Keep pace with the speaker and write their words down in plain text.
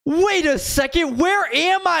Wait a second, where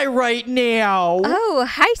am I right now? Oh,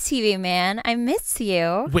 hi, TV man. I miss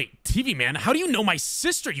you. Wait, TV man, how do you know my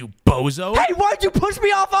sister, you bozo? Hey, why'd you push me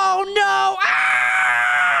off? Oh no!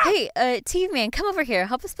 Hey, TV man, come over here.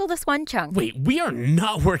 Help us build this one chunk. Wait, we are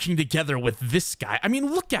not working together with this guy. I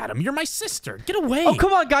mean, look at him. You're my sister. Get away. Oh,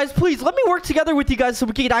 come on, guys, please. Let me work together with you guys so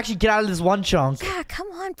we can actually get out of this one chunk. Yeah, come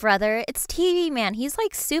on, brother. It's TV man. He's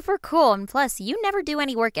like super cool, and plus, you never do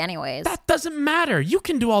any work anyways. That doesn't matter. You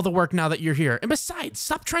can do all the work now that you're here. And besides,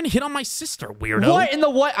 stop trying to hit on my sister, weirdo. What in the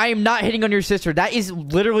what? I am not hitting on your sister. That is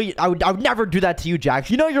literally, I would never do that to you, Jax.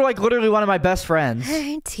 You know you're like literally one of my best friends.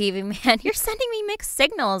 TV man, you're sending me mixed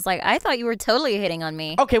signals. Like, I thought you were totally hitting on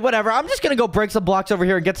me. Okay, whatever. I'm just gonna go break some blocks over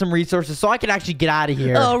here and get some resources so I can actually get out of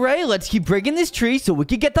here. All right, let's keep breaking this tree so we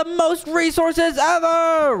can get the most resources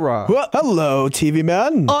ever. Well, hello, TV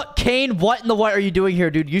man. Kane, what in the what are you doing here,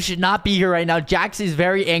 dude? You should not be here right now. Jax is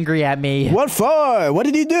very angry at me. What for? What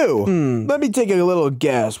did you do? Let me take a little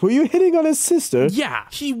guess. Were you hitting on his sister? Yeah,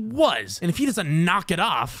 he was. And if he doesn't knock it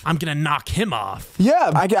off, I'm gonna knock him off.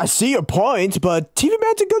 Yeah, I see your point, but TV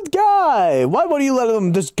man's a good guy. Why wouldn't you let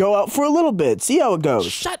him just go out for a little bit? See how it goes.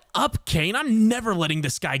 Shut up, Kane. I'm never letting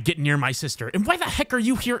this guy get near my sister. And why the heck are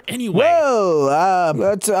you here anyway? Well,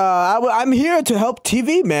 I'm here to help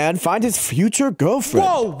TV man find his future girlfriend.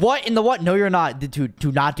 Whoa, what in the what? No, you're not.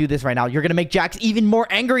 Do not do this right now. You're gonna make Jax even more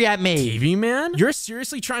angry at me. TV man? You're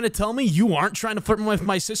seriously trying to tell me you aren't trying to flirt with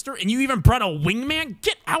my sister and you even brought a wingman?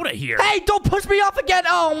 Get out of here. Hey, don't push me off again.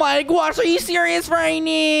 Oh my gosh, are you serious right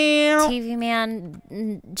now? TV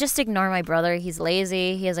man, just ignore my brother. He's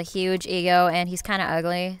lazy, he has a huge ego, and he's kind of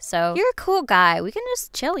ugly. So you're a cool guy. We can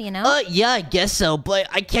just chill, you know? Yeah, I guess so, but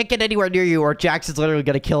I can't get anywhere near you or Jax is literally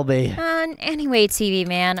gonna kill me. Anyway, TV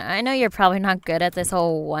man, I know you're probably not good at this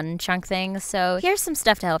whole one chunk thing, so here's some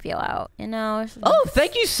stuff to help you out, you know? Oh,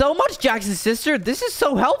 thank you so much, Jax's sister. This is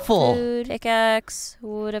so helpful. Food, pickaxe,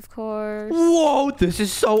 wood, of course. Whoa, this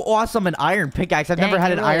is so awesome. An iron pickaxe. I've never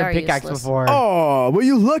had an iron pickaxe before. Oh, will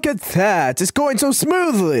you look at that? It's going so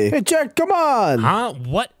smoothly. Hey, Jack, come on. Huh?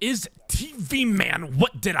 What is TV man?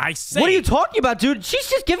 What did I say? What are you talking about, dude? She's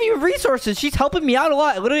just giving you resources. She's helping me out a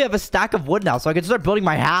lot. I literally have a stack of wood now, so I can start building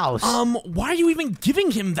my house. Why are you even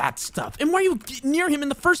giving him that stuff? And why are you near him in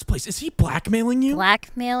the first place? Is he blackmailing you?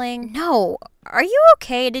 Blackmailing? No. Are you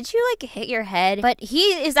okay? Did you, like, hit your head? But he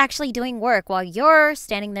is actually doing work while you're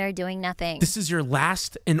standing there doing nothing. This is your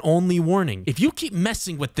last and only warning. If you keep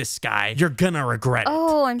messing with this guy, you're gonna regret it.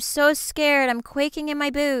 Oh, I'm so scared. I'm quaking in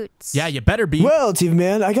my boots. Yeah, you better be. Well, TV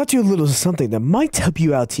man, I got you a little something that might help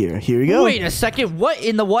you out here. Here you go. Wait a second. What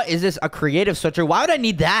in the what is this? A creative switcher? Why would I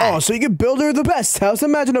need that? Oh, so you can build her the best house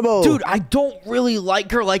imaginable. Dude, I don't really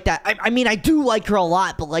like her like that. I mean, I do like her a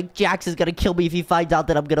lot, but, like, Jax is gonna kill me if he finds out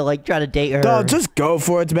that I'm gonna, like, try to date her. Oh, just go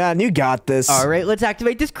for it, man. You got this. All right, let's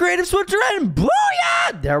activate this creative switcher and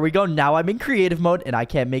booyah! There we go. Now I'm in creative mode, and I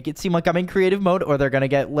can't make it seem like I'm in creative mode, or they're gonna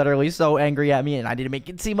get literally so angry at me, and I need to make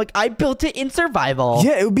it seem like I built it in survival.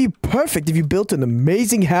 Yeah, it would be perfect if you built an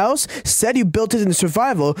amazing house, said you built it in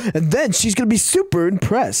survival, and then she's gonna be super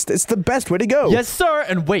impressed. It's the best way to go. Yes, sir.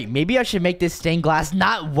 And wait, maybe I should make this stained glass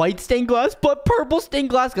not white stained glass, but purple stained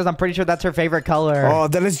glass, because I'm pretty sure that's her favorite color. Oh,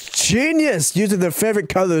 that is genius, using their favorite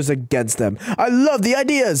colors against them. I love the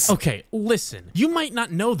ideas. Okay, listen. You might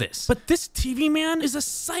not know this, but this TV man is a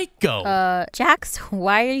psycho. Jax,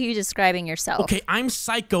 why are you describing yourself? Okay, I'm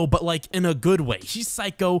psycho, but, like, in a good way. He's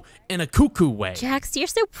psycho in a cuckoo way. Jax, you're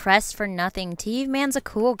so pressed for nothing. TV man's a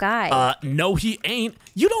cool guy. No, he ain't.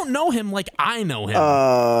 You don't know him like I know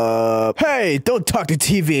him. Hey, don't talk to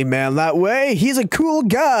TV man that way. He's a cool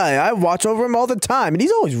guy. I watch over him all the time, and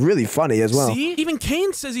he's always really funny as well. See? Even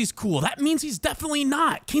Kane says he's cool. That means he's definitely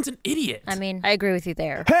not. Kane's an idiot. I mean, I agree with you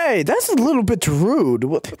there. Hey, that's a little bit rude.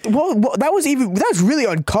 Well, that's really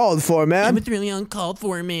uncalled for, man. It's really uncalled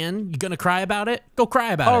for, man. You gonna cry about it? Go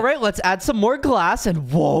cry about it. All right, let's add some more glass, and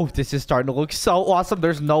whoa, this is starting to look so awesome.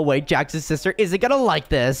 There's no way Jax's sister isn't gonna like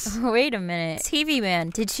this. Wait a minute. TV man,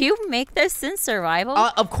 did you make this in survival?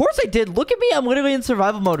 Of course I did. Look at me. I'm literally in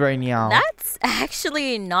survival mode right now. That's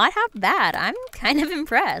actually not half bad. I'm kind of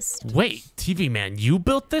impressed. Wait, TV man, you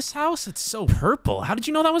built this house? It's so purple. How did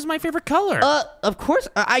you know that was my favorite color? Of course.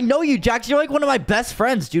 I know you, Jax. You're like one of my best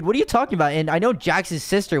friends, dude. What are you talking about? And I know Jax's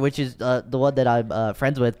sister, which is the one that I'm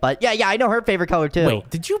friends with. But yeah, I know her favorite color too. Wait,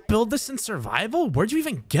 did you build this in survival? Where'd you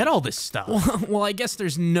even get all this stuff? Well, I guess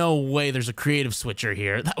there's no way there's a creative switcher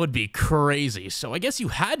here. That would be crazy. So I guess you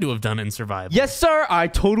had to have done it in survival. Yes, sir. I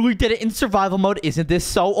totally did it in survival mode. Isn't this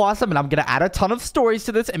so awesome? And I'm gonna add a ton of stories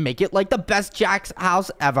to this and make it like the best Jax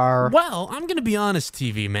house ever. Well, I'm gonna be honest,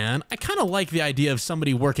 TV man. I kind of like the idea of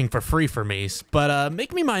somebody working for free for me, but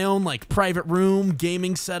make me my own like private room,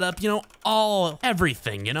 gaming setup, you know,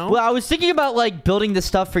 everything, you know? Well, I was thinking about like building the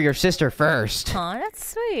stuff for your sister first. Aw,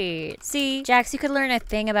 that's sweet. See, Jax, you could learn a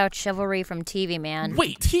thing about chivalry from TV Man.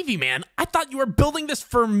 Wait, TV Man? I thought you were building this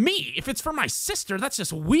for me. If it's for my sister, that's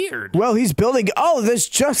just weird. Well, he's building all of this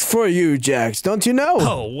just for you, Jax. Don't you know?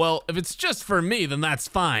 Oh, well, if it's just for me, then that's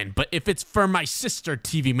fine. But if it's for my sister,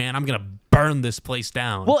 TV Man, I'm gonna burn this place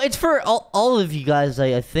down. Well, it's for all of you guys,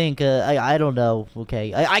 I think. I don't know.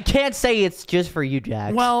 Okay. I can't say it's just for you,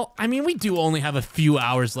 Jax. Well, I mean, we do only have a few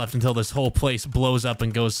hours left until this whole place blows up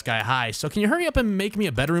and goes sky high. So can you hurry up and make me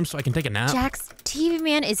a bedroom so I can take a nap? Jax, TV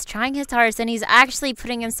Man is trying his hardest and he's actually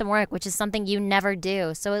putting in some work, which is something you never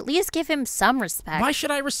do. So at least give him some respect. Why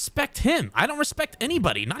should I respect him? I don't respect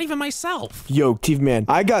anybody, not even myself. Yo, TV Man,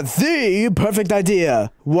 I got the perfect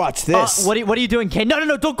idea. Watch this. What are you doing, Kane?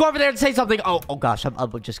 No, don't go over there and say something. Oh gosh,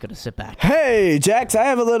 I'm just gonna sit back. Hey, Jax, I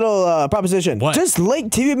have a little proposition. What? Just let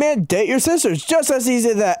TV Man date your sisters. Just as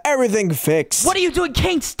easy that everything fixed. What are you doing,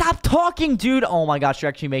 Kane? Stop talking, dude. Oh my gosh, you're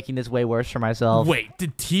actually making this way worse for myself. Wait,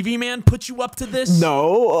 did TV Man put you up to this?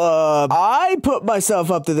 No, I put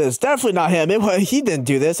myself up to this. Definitely not him. He didn't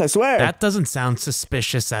do this, I swear. That doesn't sound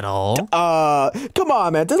suspicious at all. Come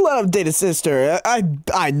on, man. Just let him date a sister. I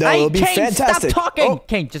know it'll be Kane, fantastic. stop talking.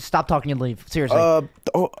 Kane, just stop talking and leave. Seriously.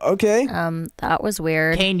 Okay. That was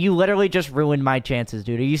weird. Kane, you literally just ruined my chances,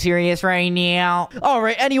 dude. Are you serious right now? All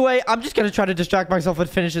right, anyway, I'm just gonna try to distract myself and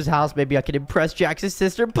finish his house. Maybe I can impress Jax's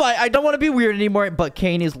sister, but I don't want to be weird anymore. But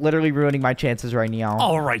Kane is literally ruining my chances right now.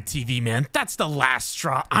 All right, TV Man, that's the last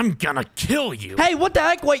straw. I'm gonna kill you. Hey, what the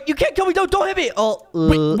heck? Wait, you can't kill me. Don't hit me.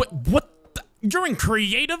 Wait, what? You're in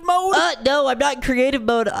creative mode? No, I'm not in creative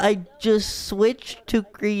mode. I just switched to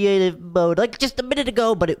creative mode like just a minute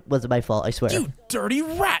ago, but it wasn't my fault, I swear. You dirty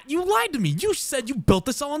rat. You lied to me. You said you built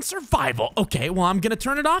this all on survival. Okay, well, I'm gonna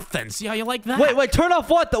turn it off then. See how you like that? Wait, turn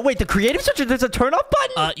off what? Wait, the creative switcher, there's a turn off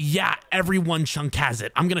button? Yeah, every one chunk has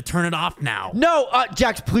it. I'm gonna turn it off now. No,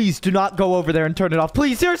 Jax, please do not go over there and turn it off.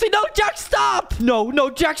 Please, seriously, no, Jax, stop.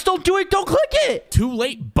 No, Jax, don't do it. Don't click it. Too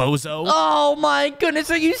late, bozo. Oh my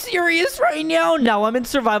goodness, are you serious right now? Now I'm in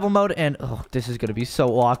survival mode and this is gonna be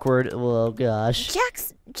so awkward. Oh gosh.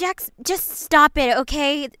 Jax, just stop it,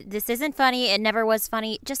 okay? This isn't funny. It never was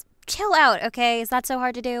funny. Just chill out, okay? Is that so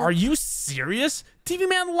hard to do? Are you serious? TV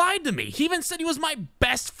Man lied to me. He even said he was my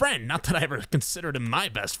best friend. Not that I ever considered him my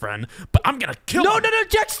best friend, but I'm gonna kill him. No,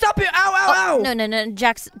 Jax, stop it. Ow. No,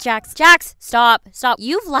 Jax, stop.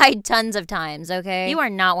 You've lied tons of times, okay? You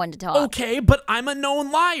are not one to talk. Okay, but I'm a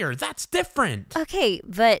known liar. That's different. Okay,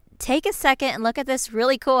 but take a second and look at this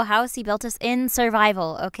really cool house he built us in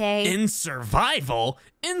survival, okay? In survival?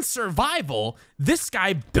 In survival? This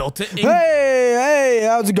guy built it in... Hey,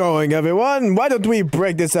 how's it going, everyone? Why don't we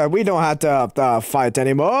break this up? We don't have to fight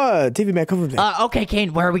anymore. TV Man, come over there. Okay,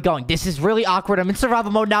 Kane, where are we going? This is really awkward. I'm in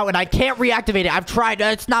survival mode now, and I can't reactivate it. I've tried.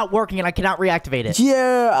 It's not working, and I cannot reactivate it.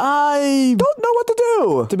 Yeah, I don't know what to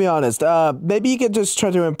do, to be honest. Maybe you can just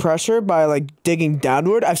try to impress her by, like, digging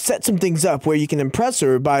downward. I've set some things up where you can impress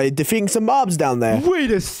her by defeating some mobs down there.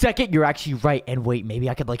 Wait a second. You're actually right. And wait, maybe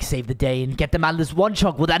I could, like, save the day and get them out of this one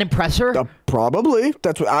chunk. Will that impress her? Probably.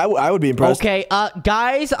 That's what I would be impressed. Okay,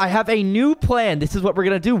 guys, I have a new plan. This is what we're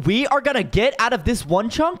gonna do. We are gonna get out of this one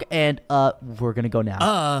chunk, and we're gonna go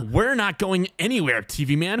now. We're not going anywhere,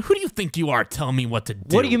 TV Man. Who do you think you are? Tell me what to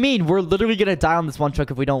do. What do you mean? We're literally gonna die on this one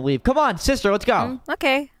chunk if we don't leave. Come on, sister, let's go.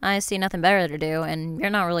 Okay, I see nothing better to do, and you're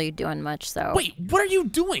not really doing much, so... Wait, what are you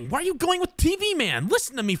doing? Why are you going with TV Man?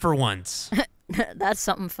 Listen to me for once. That's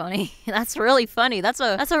something funny. That's really funny. That's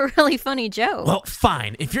a really funny joke. Well,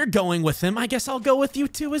 fine. If you're going with him, I guess I'll go with you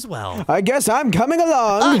too as well. I guess I'm coming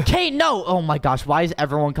along. Kate, no. Oh my gosh, why is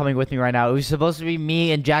everyone coming with me right now? It was supposed to be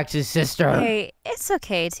me and Jax's sister. Hey, it's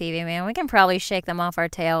okay, TV Man. We can probably shake them off our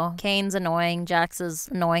tail. Kane's annoying. Jax is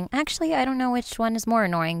annoying. Actually, I don't know which one is more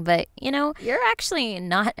annoying, but, you know, you're actually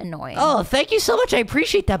not annoying. Oh, thank you so much. I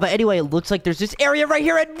appreciate that. But anyway, it looks like there's this area right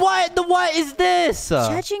here. And what is this?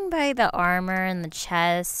 Judging by the armor and the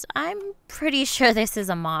chest, I'm pretty sure this is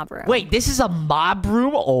a mob room. Wait, this is a mob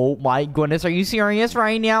room? Oh my goodness, are you serious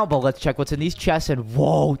right now? But let's check what's in these chests, and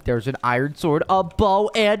whoa, there's an iron sword, a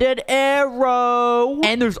bow, and an arrow.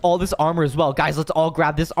 And there's all this armor as well. Guys, let's all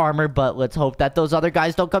grab this armor, but let's hope that those other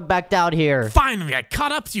guys don't come back down here. Finally, I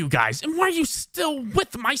caught up to you guys, and why are you still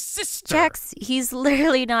with my sister? Jax, he's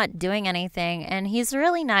literally not doing anything, and he's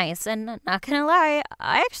really nice, and not gonna lie,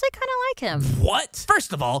 I actually kind of like him. What?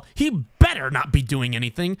 First of all, he better not be doing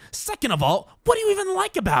anything. Second of of all, what do you even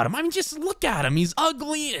like about him? I mean, just look at him. He's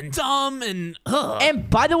ugly and dumb and ugh. And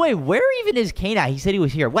by the way, where even is Kane at? He said he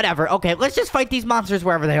was here. Whatever. Okay, let's just fight these monsters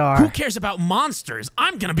wherever they are. Who cares about monsters?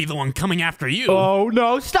 I'm gonna be the one coming after you. Oh,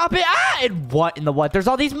 no. Stop it. Ah! And what in the what? There's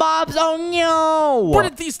all these mobs. Oh, no. Where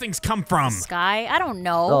did these things come from? Sky, I don't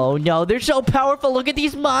know. Oh, no. They're so powerful. Look at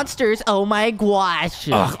these monsters. Oh, my gosh.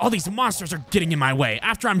 Ugh, all these monsters are getting in my way.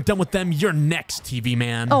 After I'm done with them, you're next, TV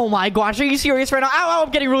man. Oh, my gosh. Are you serious right now? Ow,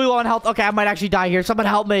 I'm getting really low on health. Okay, I might actually die here. Someone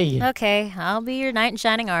help me. Okay, I'll be your knight in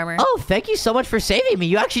shining armor. Oh, thank you so much for saving me.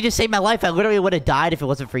 You actually just saved my life. I literally would have died if it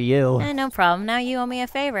wasn't for you. No problem. Now you owe me a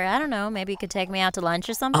favor. I don't know. Maybe you could take me out to lunch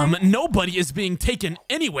or something? Nobody is being taken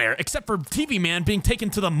anywhere except for TV man being taken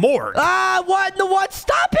to the morgue. Ah, what in the what?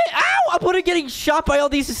 Stop it. Ow, I'm literally getting shot by all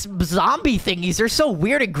these zombie thingies. They're so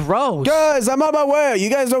weird and gross. Guys, I'm on my way. You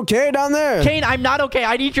guys okay down there? Kane, I'm not okay.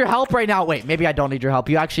 I need your help right now. Wait, maybe I don't need your help.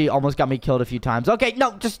 You actually almost got me killed a few times. Okay,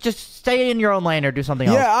 no, just stay in your own lane or do something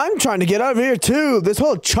else. Yeah, I'm trying to get out of here too. This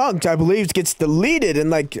whole chunk, I believe, gets deleted in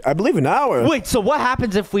like, I believe an hour. Wait, so what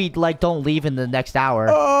happens if we like don't leave in the next hour?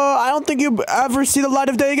 I don't think you ever see the light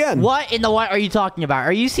of day again. What in the what are you talking about?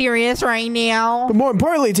 Are you serious right now? But more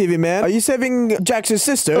importantly, TV man, are you saving JAX's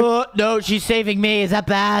sister? No, she's saving me. Is that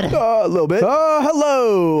bad? A little bit.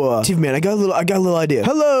 Hello. TV man, I got a little idea.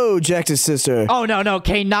 Hello, JAX's sister. Oh, no,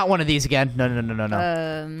 Kane, not one of these again.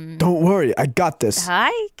 No. Don't worry, I got this.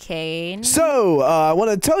 Hi, Kane. So, I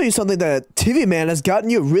want to tell you something that TV man has gotten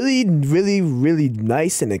you a really, really, really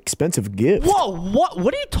nice and expensive gift. Whoa,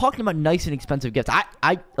 what are you talking about nice and expensive gifts?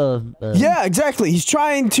 Yeah, exactly. He's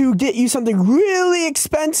trying to get you something really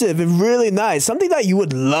expensive and really nice. Something that you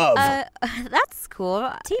would love. That's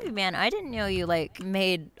cool. TV man, I didn't know you, like,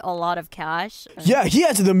 made a lot of cash. Yeah, he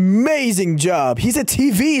has an amazing job. He's a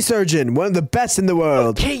TV surgeon, one of the best in the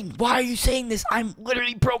world. Kane, why are you saying this? I'm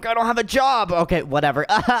literally broke. I don't have a job. Okay, whatever.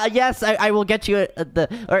 Yes, I will get you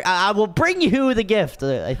I will bring you the gift,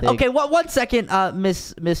 I think. Okay, one second,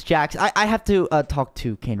 Miss Jax. I have to talk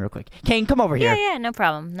to Kane real quick. Kane, come over here. Yeah, no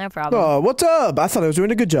problem. Oh, what's up? I thought I was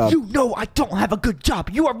doing a good job. You know I don't have a good job.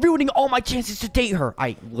 You are ruining all my chances to date her.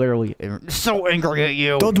 I literally am so angry at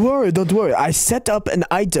you. Don't worry. I set up an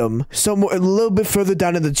item somewhere a little bit further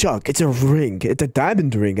down in the chunk. It's a ring. It's a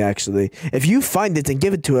diamond ring, actually. If you find it and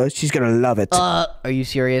give it to her, she's gonna love it. Are you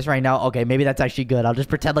serious right now? Okay, maybe that's actually good. I'll just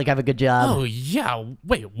pretend like I have a good job. Oh, yeah.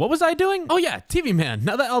 Wait, what was I doing? Oh, yeah, TV man.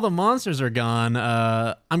 Now that all the monsters are gone,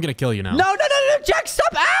 I'm gonna kill you now. No, Jax,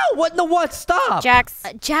 stop. Ow! What in the what? Stop. Jax,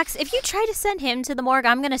 if you try to send him to the morgue,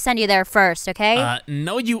 I'm gonna send you there first, okay?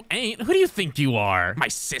 No, you ain't. Who do you think you are? My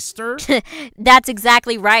sister? That's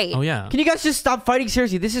exactly right. Oh, yeah. Can you guys just stop fighting?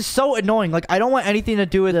 Seriously, this is so annoying. Like, I don't want anything to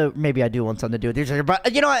do with it. Maybe I do want something to do with this.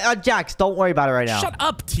 But you know what, Jax, don't worry about it right now. Shut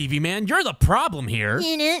up, TV man. You're the problem here.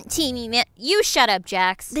 You know, TV man. You shut up,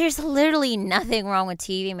 Jax. There's literally nothing wrong with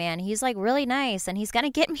TV man. He's like really nice and he's gonna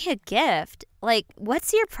get me a gift. Like,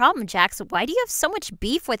 what's your problem, Jax? Why do you have so much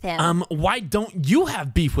beef with him? Why don't you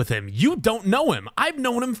have beef with him? You don't know him. I've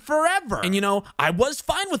known him forever. And you know, I was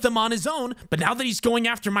fine with him on his own, but now that he's going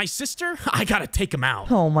after my sister, I gotta take him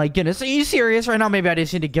out. Oh my goodness, are you serious right now? Maybe I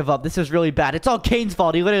just need to give up. This is really bad. It's all Kane's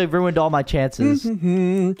fault. He literally ruined all my chances.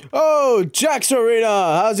 Oh, Jax Arena,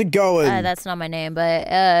 how's it going? That's not my name, but,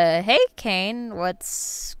 hey, Kane,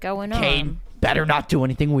 what's going on? Kane, better not do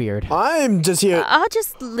anything weird. I'm just here. I'll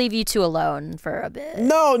just leave you two alone for a bit.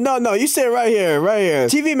 No. You stay right here.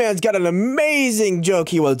 TV man's got an amazing joke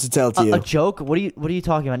he wants to tell to you. A joke? What are you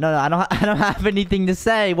talking about? No, I don't have anything to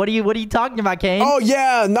say. What are you talking about, Kane? Oh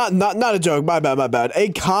yeah, not a joke. My bad. A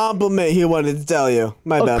compliment he wanted to tell you.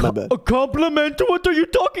 My bad. A compliment? What are you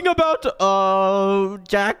talking about?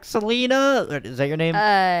 Jaxalina? Is that your name?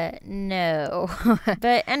 No.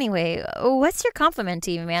 But anyway, what's your compliment,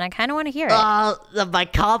 TV man? I kind of want to hear it. My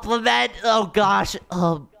compliment? Oh gosh.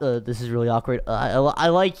 This is really awkward. I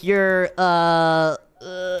like your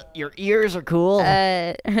ears are cool.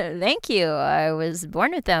 Thank you. I was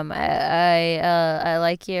born with them. I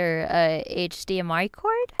like your HDMI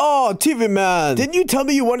cord. Oh, TV man, didn't you tell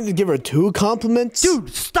me you wanted to give her 2 compliments? Dude,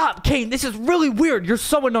 stop, Kane. This is really weird. You're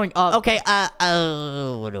so annoying. Okay.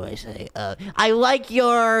 What do I say? I like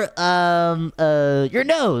your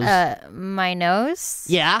nose. My nose?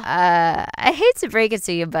 Yeah. I hate to break it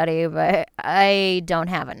to you, buddy, but I don't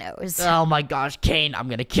have a nose. Oh my gosh, Kane, I'm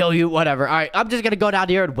gonna kill you. Whatever. All right, I'm just gonna go go down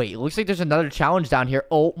here and wait. It looks like there's another challenge down here.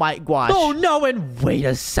 Oh my gosh. Oh no, and wait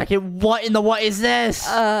a second. What in the what is this?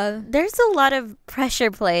 There's a lot of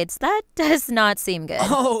pressure plates. That does not seem good.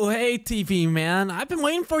 Oh, hey, TV man. I've been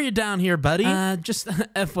waiting for you down here, buddy. Just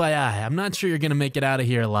FYI, I'm not sure you're gonna make it out of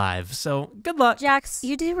here alive, so good luck. Jax,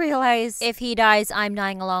 you do realize if he dies, I'm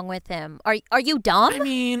dying along with him. Are you dumb? I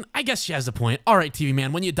mean, I guess she has a point. All right, TV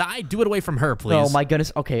man, when you die, do it away from her, please. Oh my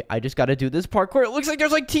goodness. Okay, I just gotta do this parkour. It looks like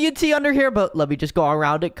there's like TNT under here, but let me just go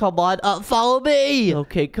around it. Come on, follow me.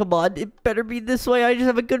 Okay, come on. It better be this way. I just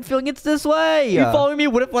have a good feeling it's this way. You following me?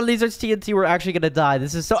 What if one of these is TNT? We're actually gonna die.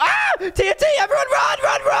 This is so... TNT! Everyone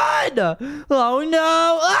run! Oh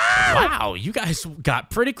no! Wow, you guys got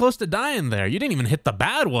pretty close to dying there. You didn't even hit the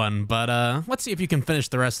bad one, but let's see if you can finish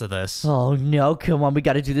the rest of this. Oh no, come on. We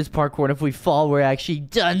gotta do this parkour, and if we fall, we're actually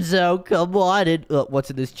done so. Come on. And, what's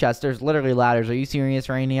in this chest? There's literally ladders. Are you serious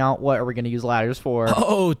right now? What are we gonna use ladders for?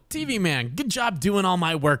 Oh, TV man, good job doing all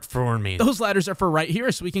my work for me. Those ladders are for right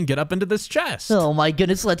here so we can get up into this chest. Oh my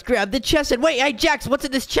goodness, let's grab the chest. And wait, hey Jax, what's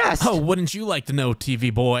in this chest? Oh, wouldn't you like to know,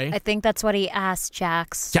 TV boy? I think that's what he asked,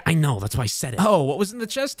 Jax. Yeah, I know. That's why I said it. Oh, what was in the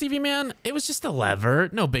chest, TV man? It was just a lever.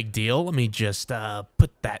 No big deal. Let me just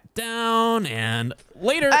put that down and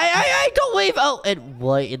later. Hey, don't leave. Oh, and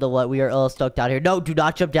what in the what? We are all stuck down here. No, do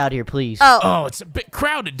not jump down here, please. Oh, it's a bit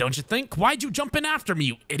crowded, don't you think? Why'd you jump in after me,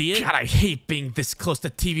 you idiot? God, I hate being this close to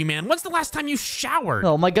TV man. When's the last time you showered?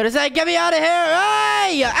 Oh my goodness, hey, get me out of here.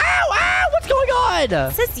 Hey! Ow, what's going on?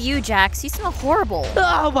 This is you, Jax. You smell horrible.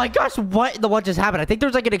 Oh my gosh, what in the what just happened? I think there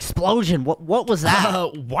was like an explosion. What was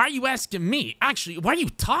that? Why are you asking me? Actually, why are you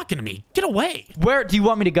talking to me? Get away. Where do you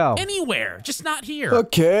want me to go? Anywhere, just not here.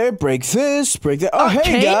 Okay, break this, break that. Oh,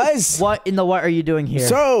 hey guys. What in the what are you doing here?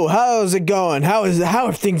 So, how's it going? How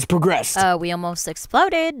have things progressed? We almost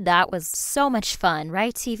exploded. That was so much fun,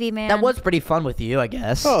 right, TV man? That was pretty fun with you, I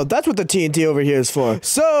guess. Oh, that's what the TNT over here is for.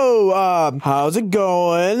 So, how's it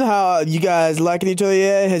going? How you guys liking each other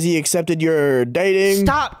yet? Has he accepted your dating?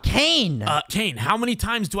 Stop, Kane. Kane, how many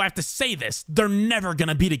times do I have to say this? They're never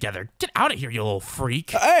gonna be together. Get out of here, you little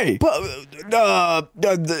freak. Hey, but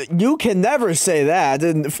you can never say that.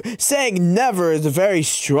 And saying never is a very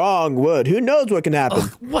strong word. Who knows what can happen?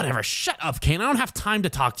 Ugh, whatever. Shut up, Kane. I don't have time to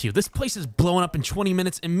talk to you. This place is blowing up in 20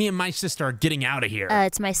 minutes, and me and my sister are getting out of here.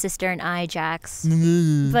 It's my sister and I, Jax.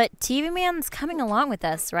 But TV Man's coming along with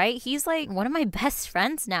us, right? He's like one of my best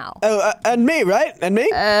friends now. Oh, and me, right? And me?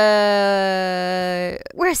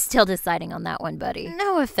 We're still deciding on that one, buddy.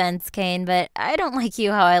 No offense, Kane, but I don't like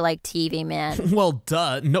you how I like TV Man. Well,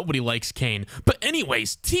 duh. Nobody likes Kane. But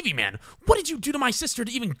anyways, TV Man, what did you do to my sister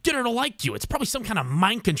to even get her to like you? It's probably some kind of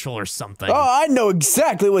mind control or something. Oh, I know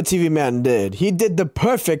exactly what TV Man did. He did the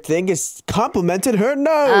perfect thing. He complimented her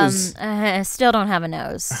nose. Still don't have a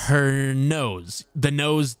nose. Her nose. The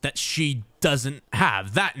nose that she doesn't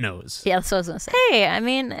have. That nose. Yeah, that's what I was gonna say. Hey, I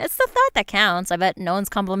mean, it's the thought that counts. I bet no one's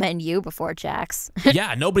complimenting you before, Jax.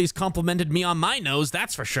 Yeah, nobody's complimented me on my nose,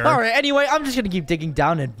 that's for sure. All right, anyway, I'm just gonna keep digging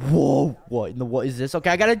down and whoa, what is this? Okay,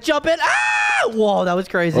 I gotta jump in. Whoa, that was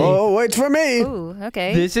crazy. Oh, wait for me. Ooh,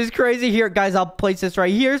 okay. This is crazy. Here, guys, I'll place this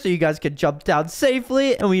right here so you guys can jump down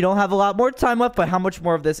safely. And we don't have a lot more time left, but how much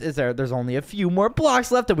more of this is there? There's only a few more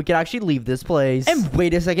blocks left and we can actually leave this place. And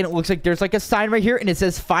wait a second, it looks like there's like a sign right here and it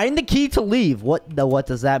says find the key to leave. What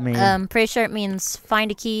does that mean? Pretty sure it means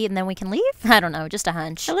find a key and then we can leave? I don't know, just a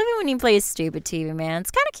hunch. I love it when you play stupid TV, man.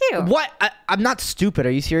 It's kind of cute. What? I'm not stupid.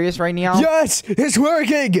 Are you serious right now? Yes, it's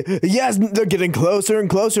working. Yes, they're getting closer and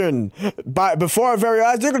closer, and before our very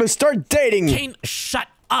eyes, they're gonna start dating. Kane, shut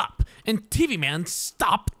up. And TV Man,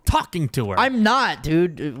 stop talking to her. I'm not,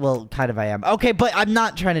 dude. Well, kind of I am. Okay, but I'm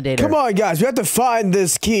not trying to date her. Come on, guys. We have to find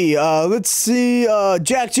this key. Let's see.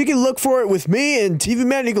 Jax, you can look for it with me, and TV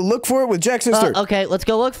Man, you can look for it with JAX SISTER. Okay, let's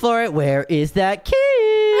go look for it. Where is that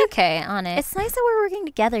key? Okay, on it. It's nice that we're working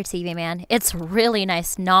together, TV Man. It's really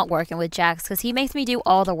nice not working with Jax because he makes me do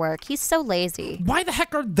all the work. He's so lazy. Why the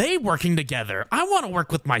heck are they working together? I want to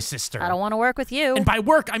work with my sister. I don't want to work with you. And by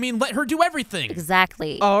work, I mean let her do everything.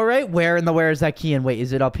 Exactly. All right, where is that key? And wait,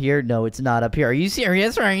 is it up here? No, it's not up here. Are you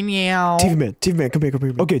serious right now? TV Man, come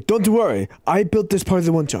here. Okay, don't worry. I built this part of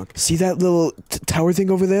the one chunk. See that little tower thing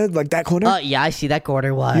over there, like that corner? Yeah, I see that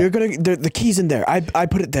corner. What? You're gonna the key's in there. I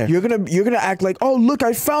put it there. You're gonna act like, oh look,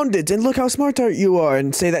 I found it, and look how smart you are,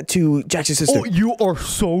 and say that to JAX SISTER. Oh, you are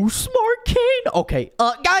so smart, Kane. Okay,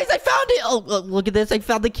 guys, I found it. Oh, look at this. I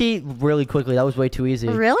found the key really quickly. That was way too easy.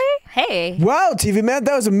 Really? Hey. Wow, TV Man,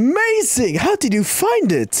 that was amazing. How did you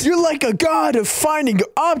find it? You're like a god of finding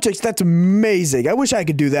objects. That's amazing. I wish I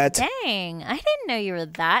could do that. Dang, I didn't know you were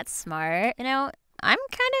that smart. You know, I'm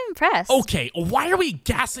kind of impressed. Okay, why are we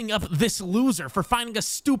gassing up this loser for finding a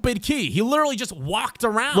stupid key? He literally just walked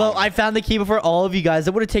around. Well, I found the key before all of you guys.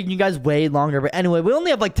 It would have taken you guys way longer. But anyway, we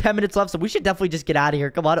only have like 10 minutes left, so we should definitely just get out of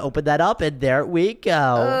here. Come on, open that up, and there we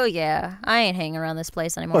go. Oh, yeah. I ain't hanging around this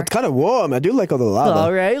place Oh, anymore. it's kind of warm. I do like all the lava.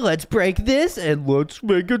 All right, let's break this, and let's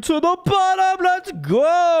make it to the bottom. Let's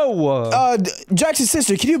go. Jax's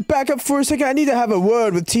sister, can you back up for a second? I need to have a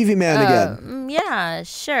word with TV Man again. Yeah,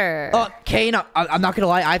 sure. Kane, I'm not gonna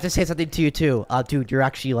lie. I have to say something to you too. Dude, you're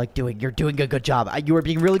actually like you're doing a good job. You were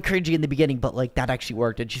being really cringy in the beginning, but like that actually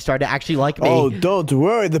worked, and she started to actually like me. Oh, don't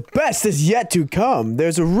worry. The best is yet to come.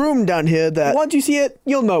 There's a room down here that once you see it,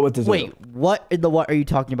 you'll know what to do. Wait, what in the what are you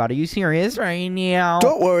talking about? Are you serious right now?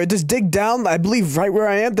 Don't worry. Just dig down. I believe right where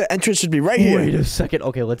I am, the entrance should be right here. Wait a second.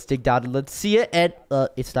 Okay, let's dig down and let's see it. And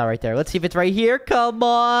it's not right there. Let's see if it's right here. Come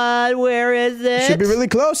on, where is it? Should be really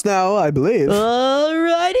close now, I believe.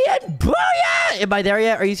 Alrighty, and booyah! Am I there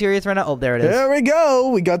yet? Are you serious right now? Oh, there it is. There we go.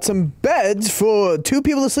 We got some beds for 2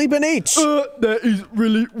 people to sleep in each. That is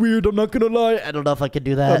really weird. I'm not gonna lie. I don't know if I can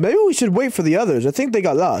do that. Maybe we should wait for the others. I think they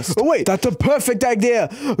got lost. Oh, wait. That's a perfect idea.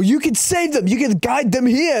 You can save them. You can guide them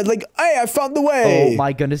here. Like, hey, I found the way. Oh,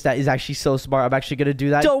 my goodness. That is actually so smart. I'm actually gonna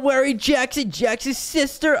do that. Don't worry, Jackson. Jackson's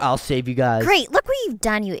sister. I'll save you guys. Great. Look what you've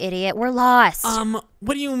done, you idiot. We're lost.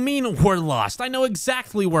 What do you mean we're lost? I know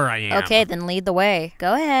exactly where I am. Okay, then lead the way.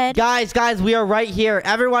 Go ahead. Guys, we are right here.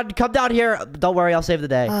 Everyone, come down here. Don't worry, I'll save the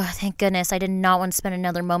day. Oh, thank goodness. I did not want to spend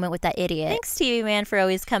another moment with that idiot. Thanks, TV Man, for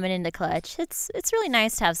always coming into clutch. It's really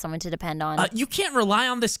nice to have someone to depend on. You can't rely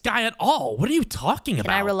on this guy at all. What are you talking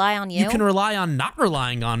about? Can I rely on you? You can rely on not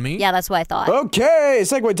relying on me. Yeah, that's what I thought. Okay,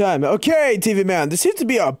 segue time. Okay, TV Man, there seems to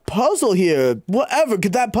be a puzzle here. Whatever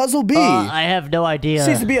could that puzzle be? I have no idea.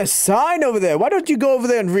 Seems to be a sign over there. Why don't you go over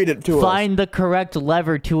there and read it to us? Find the correct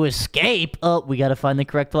lever to escape. Oh, we gotta find the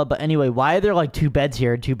correct lever. But anyway, why are there like 2 beds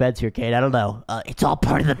here and 2 beds here, Kate? I don't know. It's all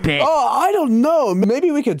part of the bit. Oh, I don't know. Maybe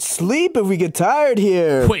we could sleep if we get tired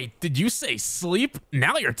here. Wait, did you say sleep?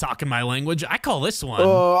 Now you're talking my language. I call this one.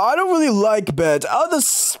 Oh, I don't really like beds. I'll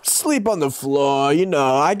just sleep on the floor. You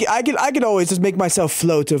know, I can always just make myself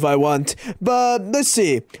float if I want. But let's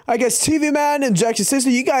see. I guess TV Man and Jax's sister,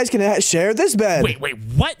 you guys can share this bed. Wait,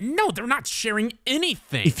 what? No, they're not sharing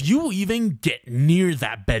anything. If you even get near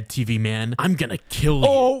that bed, TV Man, I'm gonna kill you.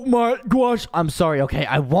 Oh my gosh. I'm sorry. Okay,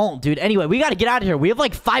 I won't, dude. Anyway, we gotta get out of here. We have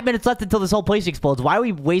like 5 minutes left until this whole place explodes. Why are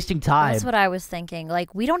we wasting time? That's what I was thinking.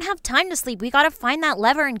 Like, we don't have time to sleep. We gotta find that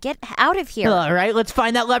lever and get out of here. All right, let's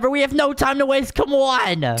find that lever. We have no time to waste. Come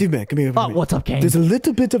on. TV Man, come here. Oh, what's up, Kane? There's a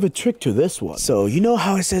little bit of a trick to this one. So, you know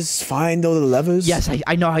how it says find all the levers? Yes,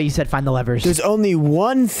 I know how you said find the levers. There's only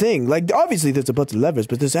one thing. Like, obviously, there's a bunch of levers,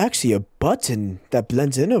 but there's actually a button that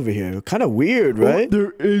blends in over here. Kind of weird, right?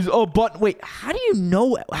 There is a button. Wait, how do you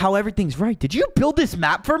know how everything's right? Did you build this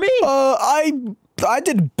map for me? I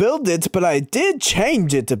didn't build it, but I did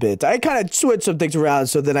change it a bit. I kind of switched some things around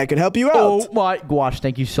so that I can help you out. Oh my gosh,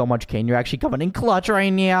 thank you so much, Kane. You're actually coming in clutch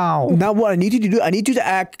right now. Now what I need you to do, I need you to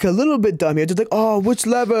act a little bit dumb here. Just like, oh, which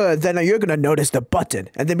lever? Then you're going to notice the button.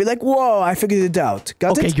 And then be like, whoa, I figured it out.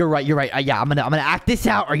 Got it? Okay, you're right. Yeah, I'm gonna act this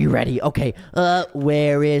out. Are you ready? Okay,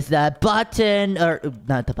 where is the button? Or,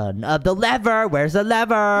 not the button. The lever. Where's the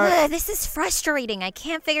lever? Ugh, this is frustrating. I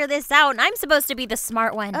can't figure this out, and I'm supposed to be the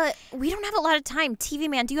smart one. We don't have a lot of time. TV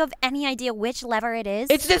Man, do you have any idea which lever it is?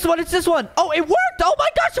 It's this one. Oh, it worked. Oh my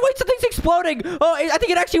gosh, wait, something's exploding. Oh, I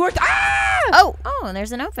think it actually worked. Ah! Oh, and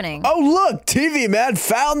there's an opening. Oh, look, TV Man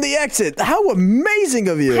found the exit. How amazing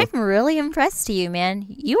of you. I'm really impressed to you, man.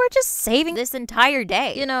 You were just saving this entire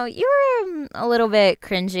day. You know, you were a little bit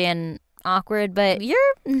cringy and awkward, but you're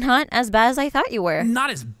not as bad as I thought you were.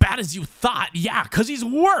 Not as bad as you thought. Yeah, because he's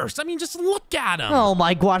worse. I mean, just look at him. Oh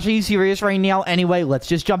my gosh, are you serious right now? Anyway, let's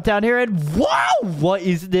just jump down here and wow, what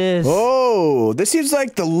is this? Oh, this seems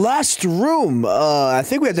like the last room. I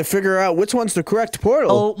think we have to figure out which one's the correct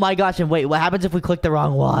portal. Oh my gosh, and wait, what happens if we click the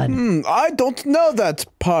wrong one? I don't know that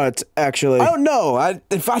part, actually. I don't know. I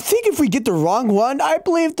think if we get the wrong one, I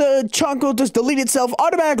believe the chunk will just delete itself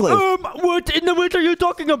automatically. What in the world are you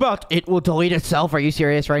talking about? It will delete itself. Are you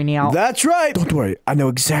serious right now? That's right. Don't worry. I know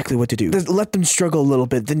exactly what to do. Just let them struggle a little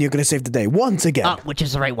bit, then you're going to save the day once again. Which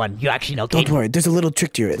is the right one? You actually know, Kate. Don't worry. There's a little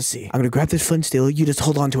trick to it. Let's see. I'm going to grab this flint steel. You just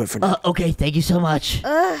hold on to it for now. Okay. Thank you so much.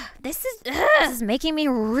 This is making me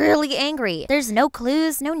really angry. There's no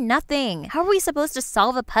clues, no nothing. How are we supposed to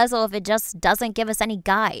solve a puzzle if it just doesn't give us any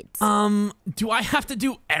guides? Do I have to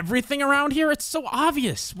do everything around here? It's so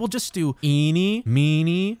obvious. We'll just do eeny,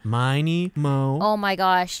 meeny, miny, mo. Oh my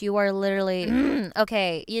gosh, you are literally...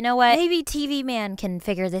 Okay, you know what? Maybe TV Man can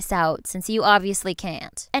figure this out since you obviously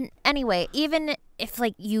can't. And anyway, even if,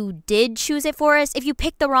 like, you did choose it for us, if you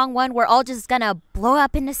pick the wrong one, we're all just gonna blow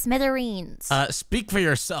up into smithereens. Speak for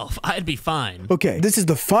yourself. I'd be fine. Okay, this is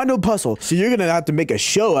the final puzzle, so you're gonna have to make a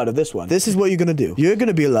show out of this one. This is what you're gonna do. You're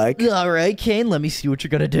gonna be like... All right, Kane, let me see what you're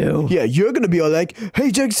gonna do. Yeah, you're gonna be all like,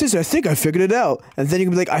 hey, JAX Sister, I think I figured it out. And then you're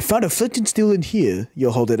gonna be like, I found a flint and steel in here.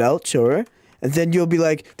 You'll hold it out, show her. And then you'll be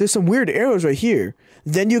like, there's some weird arrows right here.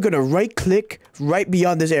 Then you're gonna right-click right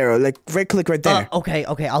beyond this arrow. Like, right-click right there. Okay,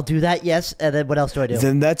 I'll do that, yes. And then what else do I do?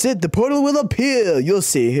 Then that's it. The portal will appear. You'll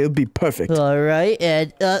see. It'll be perfect. All right,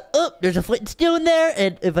 and, there's a flint and steel in there.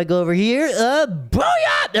 And if I go over here,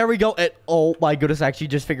 booyah! There we go. And, oh, my goodness, I actually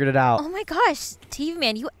just figured it out. Oh my gosh, TV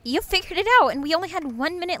Man, you figured it out, and we only had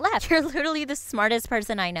 1 minute left. You're literally the smartest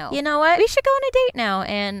person I know. You know what? We should go on a date now,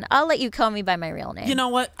 and I'll let you call me by my real name. You know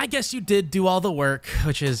what? I guess you did do all the work,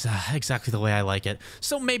 which is exactly the way I like it.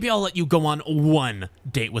 So maybe I'll let you go on one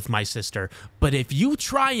date with my sister. But if you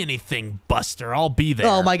try anything, Buster, I'll be there.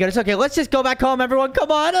 Oh my goodness. Okay, let's just go back home, everyone. Come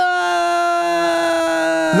on.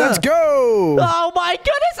 Let's go. Oh my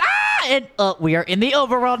goodness. And we are in the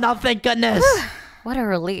overworld now, thank goodness. What a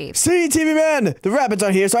relief. See, TV Man, the rabbits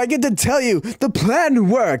are here, so I get to tell you, the plan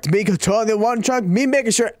worked. Me controlling the one truck, me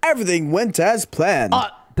making sure everything went as planned.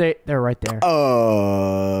 They're right there.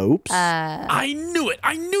 Oops. I knew it.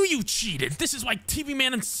 I knew you cheated. This is why TV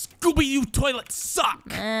Man and Scooby-Doo toilets suck.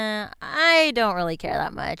 I don't really care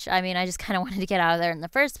that much. I mean, I just kind of wanted to get out of there in the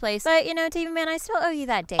first place. But, you know, TV Man, I still owe you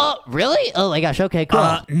that date. Oh, really? Oh my gosh, okay,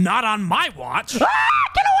 cool. Not on my watch. Get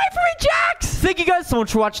away from me, JAX! Thank you guys so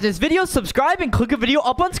much for watching this video. Subscribe and click a video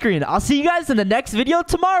up on screen. I'll see you guys in the next video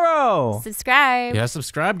tomorrow. Subscribe. Yeah,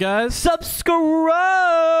 subscribe, guys.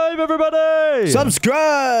 Subscribe, everybody!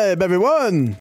 Subscribe, everyone.